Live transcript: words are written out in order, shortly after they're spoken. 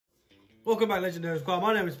Welcome back, Legendary Squad.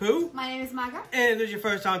 My name is Pooh. My name is Maga. And if this is your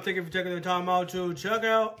first time, thank you for taking the time out to check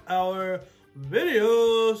out our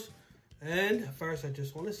videos. And first, I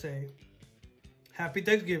just want to say, Happy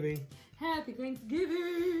Thanksgiving. Happy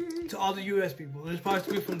Thanksgiving. To all the U.S. people. There's probably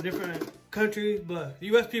people from different countries, but the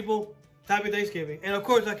U.S. people, Happy Thanksgiving. And of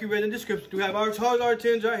course, like you read in the description, we have our Charizard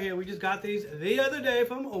tins right here. We just got these the other day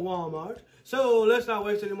from Walmart. So let's not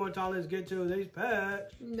waste any more time. Let's get to these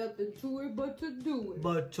packs. Nothing to it but to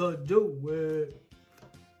do it.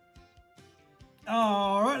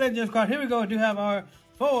 Alright, Legendary Squad. Here we go. We do have our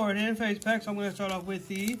forward and face packs. So I'm going to start off with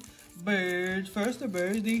the birds. First, the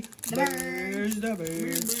birds. The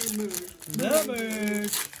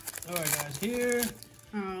birds. Alright, guys. Here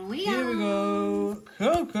we go.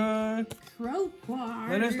 Code card.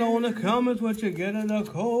 Let us know in the comments what you get in the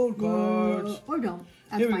code cards. Or don't.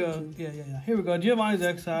 Here we go. Yeah. Here we go. Giovanni's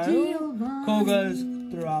Exile. Koga's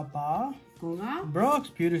Thrapa. Brock's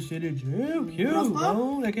Pewter City Gym.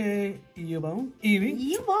 Cubone, aka Eubone.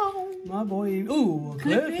 Evie. My boy Evie. Ooh,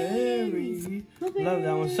 Clefairy. Love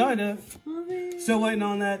that one. Side Duck. Still waiting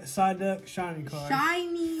on that Side Duck shiny card.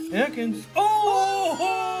 Shiny. Ekans.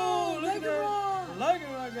 Oh, look at that. Like it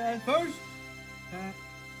right, guys. First.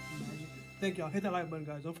 Thank y'all. Hit that like button,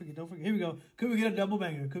 guys. Don't forget. Here we go. Could we get a double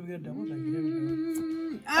banger? Here we go.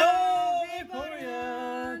 Oh,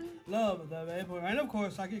 Vaporeon. Love the Vaporeon. And of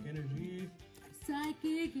course, Psychic Energy.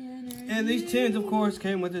 And these tins, of course,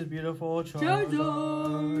 came with this beautiful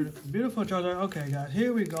Charizard. Beautiful Charizard. Okay, guys.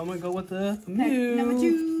 Here we go. I'm going to go with the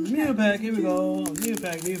Mew pack. Here we go. Mew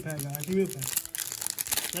pack, guys. Mew pack.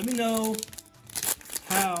 Let me know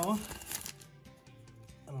how.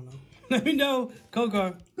 I don't know. Let me know. Code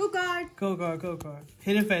card.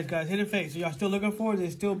 Hidden face, guys. Hidden face. So y'all still looking for it?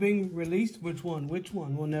 It's still being released? Which one?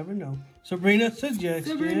 We'll never know. Sabrina's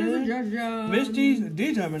Suggestion. Misty's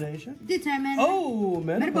Determination. Oh,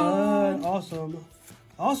 Metapod.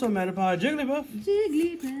 Awesome Metapod. Jigglypuff.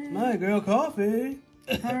 My girl Coffee.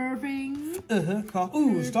 Perfect. Coffee.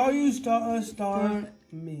 Ooh, Star You, Star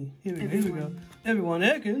Me. Here we go. Everyone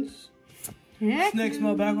Ekans. Snake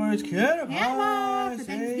smell backwards. Caterpie.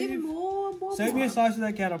 Save me a slice of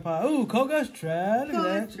that Caterpie. Ooh, Koga's Tread.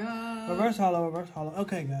 Reverse hollow.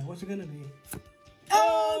 Okay, guys, what's it gonna be?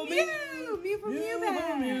 Oh, Mew from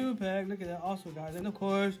Mew pack. Look at that. Also, guys, and of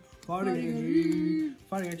course, Fighting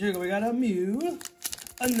Energy. We got a Mew.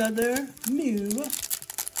 Another Mew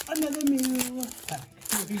pack.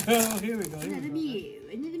 Here we go.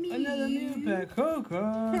 Another Mew pack. Code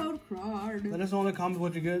card. Let us know in the comments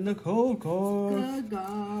what you get in the code card.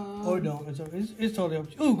 Or don't. It's totally up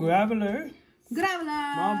to you. Ooh, Graveler.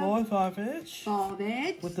 My boy Farfetch.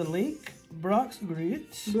 With the link. Brock's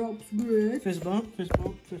Grit. Fist bump.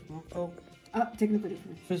 Oh. Technically.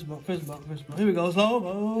 Fist bump. Here we go.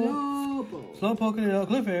 Slow poking it out.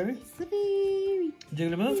 Clefairy.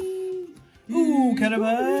 Jigglypuff. Ooh,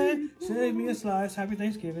 Caterpie. Save me a slice. Happy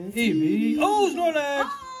Thanksgiving. Evie. Oh, Snorlax.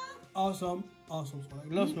 Awesome Snorlax.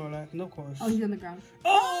 Love Snorlax. And of course. Oh, he's on the ground.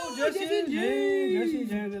 Oh, Jesse and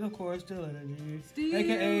James. And of course, Steel Energy.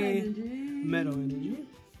 AKA Metal Energy.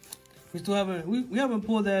 We still haven't we haven't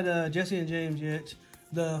pulled that Jesse and James yet,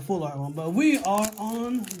 the full art one, but we are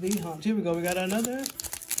on the hunt. Here we go. We got another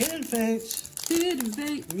Hidden Face.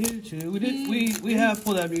 Mewtwo. We have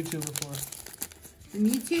pulled that Mewtwo before. The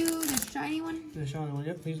Mewtwo, the shiny one? The shiny one,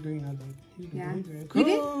 yep. He's green, I think. He's green.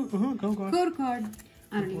 Code card.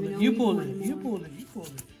 I don't even know. You pulled it.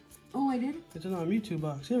 Oh, I did? It's in our Mewtwo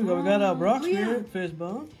box. Here we go. We got our Brock's Spirit, Fist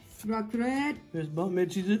Bump. Fist Bump,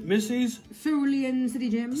 Missy's Cerulean City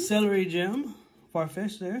Gem. Celery Gem.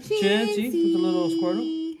 Farfetch there. Chansey with the little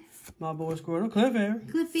Squirtle. My boy Squirtle.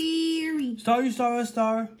 Clefairy. Star You,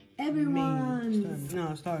 Star.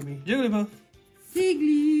 Everyone. Star Me. Jigglypuff.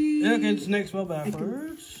 Ekans. Snake spell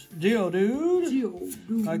backwards.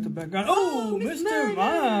 Geodude. Like the background. Oh, Mr.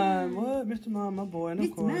 Mime. What? Mr. Mime, my boy. And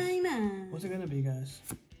of course. What's it going to be, guys?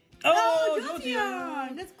 Oh,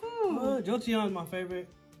 Jolteon. That's cool. Jolteon is my favorite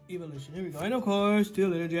evolution. Here we go. And of course,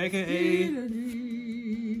 Steel Energy, aka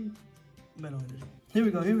Metal Energy. Here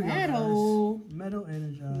we go. Metal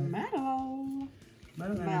Energy. Metal.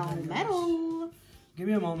 Give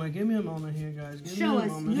me a moment here, guys. Show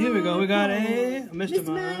us. Here we go. We got a Mr.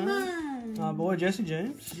 Mime. My boy Jesse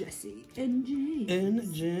James.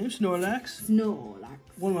 Snorlax.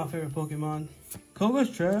 One of my favorite Pokemon. Koga's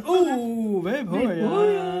Trap. Ooh,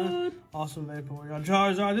 Vaporeon. Awesome Vaporeon.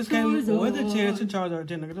 Charizard. This came with a chance to Charizard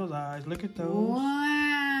 10. Look at those eyes. Look at those.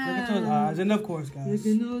 Wow. Look at those eyes. And of course, guys.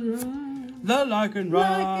 The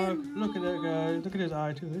Lycanroc. Look at that, guys. Look at his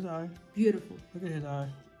eye, too. His eye. Beautiful. Look at his eye.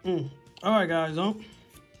 Alright, guys.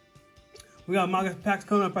 We got Maga packs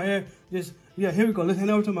coming up right here. Here we go. Let's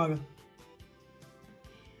hand over to Maga.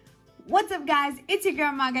 What's up, guys? It's your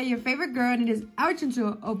girl Maga, your favorite girl, and it is our turn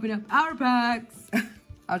to open up our packs.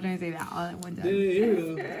 I was trying to say that all at one time. Here we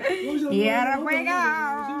go. Here we go.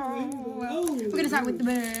 We're gonna start with the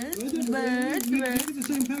birds. The birds. The birds. It's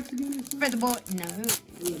the same packs again. For the boy. No.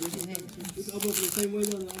 It's open the same way.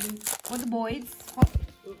 With the boys.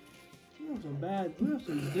 We have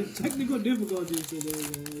some technical difficulties today,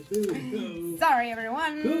 guys. Here we go. Sorry,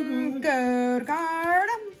 everyone. Good card.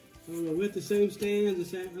 I don't know, we're at the same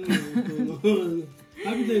stands, I don't know what's going on.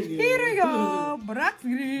 Happy Thanksgiving. Here we go. Brox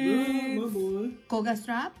Green. My boy. Koga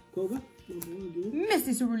Strap. Koga, my boy again.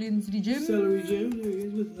 Misty Cerulean City Gym. Celery Gym, there he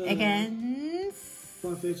is with Again.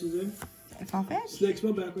 Farfetch is there. Farfetch. Snake's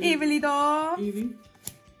my back right Evilito. Eevee.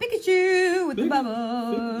 Pikachu with the I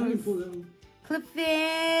bubbles. didn't pull that one.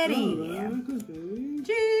 Clefairy. Alright, Clefairy.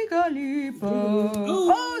 Gigalipo.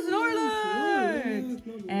 Oh,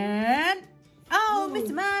 Snorlax. And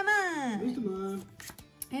Mr. Mama. Mr. Mime.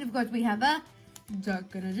 And of course we have a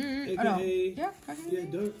Dark Energy. AKA. Dark Energy.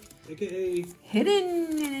 Dark. AKA.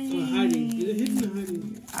 Hidden Energy. Hiding. Is it hidden or hiding?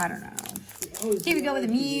 I don't know. Here we go with a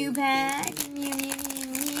Mew pack. Mew.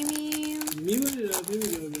 Mew it up. Here we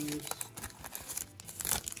go, guys.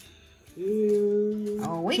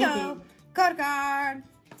 Oh, we go. Card. Alright,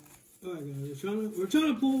 guys. We're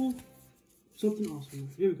trying to pull something awesome.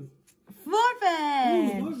 Here we go.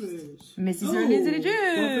 Farfetch. Missy Cerulean City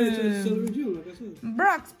Gym. Celery Gym, like I said.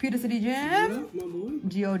 Brox Pewter City Gym. Yeah, my boy.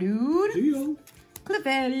 Geodude. Geo.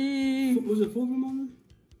 Clefairy. Was it 4 from on there?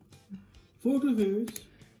 4 Clefairies.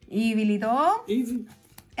 Evilito. Easy.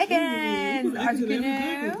 Again.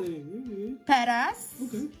 Articuno. Paras.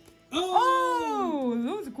 Okay. Oh,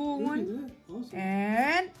 that was a cool one. Awesome.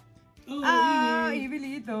 And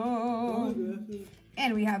Evilito.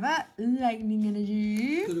 And we have a Lightning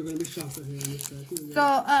Energy. So they're gonna be shocked here in this pack. So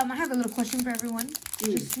I have a little question for everyone.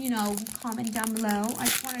 Just comment down below. I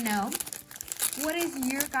just want to know, what is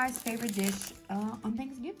your guys' favorite dish on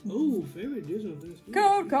Thanksgiving? Oh, favorite dish on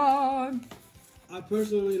Thanksgiving. Card. I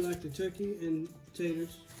personally like the turkey and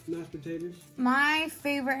potatoes, mashed potatoes. My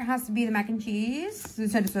favorite has to be the mac and cheese, the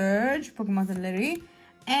Tender Surge, Pokemon Celery,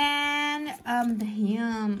 and the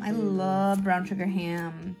ham. I love brown sugar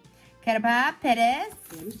ham. Catapult, Pettis.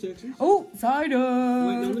 That is Texas. Oh, cider.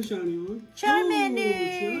 Waiting on the shiny one.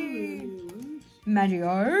 Charmander.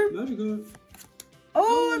 Magikarp. Magikarp.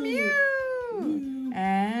 Oh, Mew.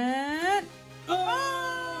 And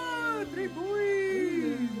 3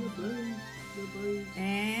 boys.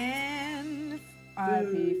 And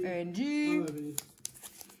RP Fergie.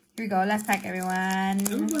 Here we go. Last pack, everyone.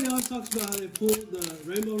 Everybody else talks about how they pulled the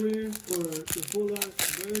rainbow rare or the full art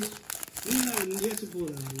birds. We haven't yet to pull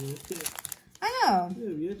that one. I know.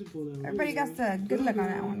 Yeah, we have to pull that one. Everybody got the good luck on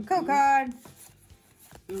that one. Cool card.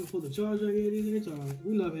 We haven't pulled the charizard yet either. It's alright.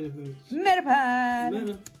 We love hitting first. Metapod.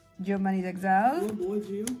 Meta. Giovanni's Exile. My boy,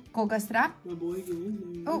 Gio. Koga Strap. My boy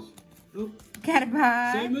again. Oh. Oh.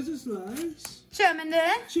 Catapult. Same as the slides.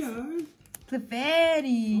 Charmander. Char.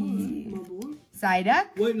 Clefairy. My boy. Psyduck.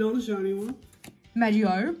 Waiting on the shiny one.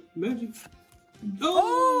 Magikarp. Magic.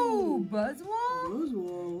 Oh, Buzzwole.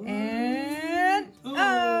 Buzzwole. And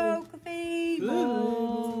Clefable.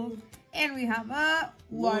 And we have a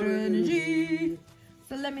Water Energy.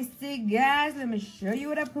 So let me see, guys. Let me show you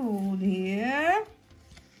what I pulled here.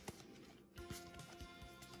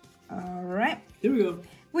 All right. Here we go.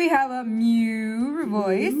 We have a Mew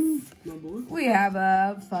Revoice. My boy. We have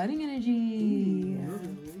a Fighting Energy.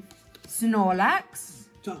 Snorlax.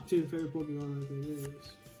 Top 10 favorite Pokemon right there. There it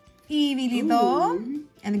is. Evilito.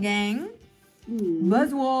 And the gang.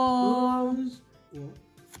 Buzzwole.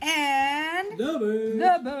 And the bird.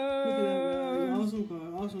 The bird. Awesome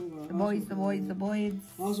card. Awesome card. The boys.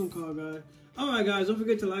 Awesome card, guys. Alright, guys. Don't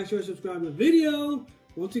forget to like, share, subscribe to the video.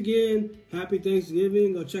 Once again, happy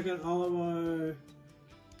Thanksgiving. Go check out all of our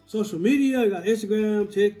social media. You got Instagram,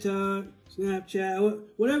 TikTok, Snapchat.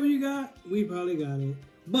 Whatever you got, we probably got it.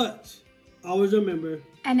 But always remember,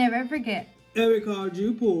 and never forget, every card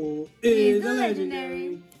you pull is a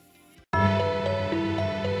legendary.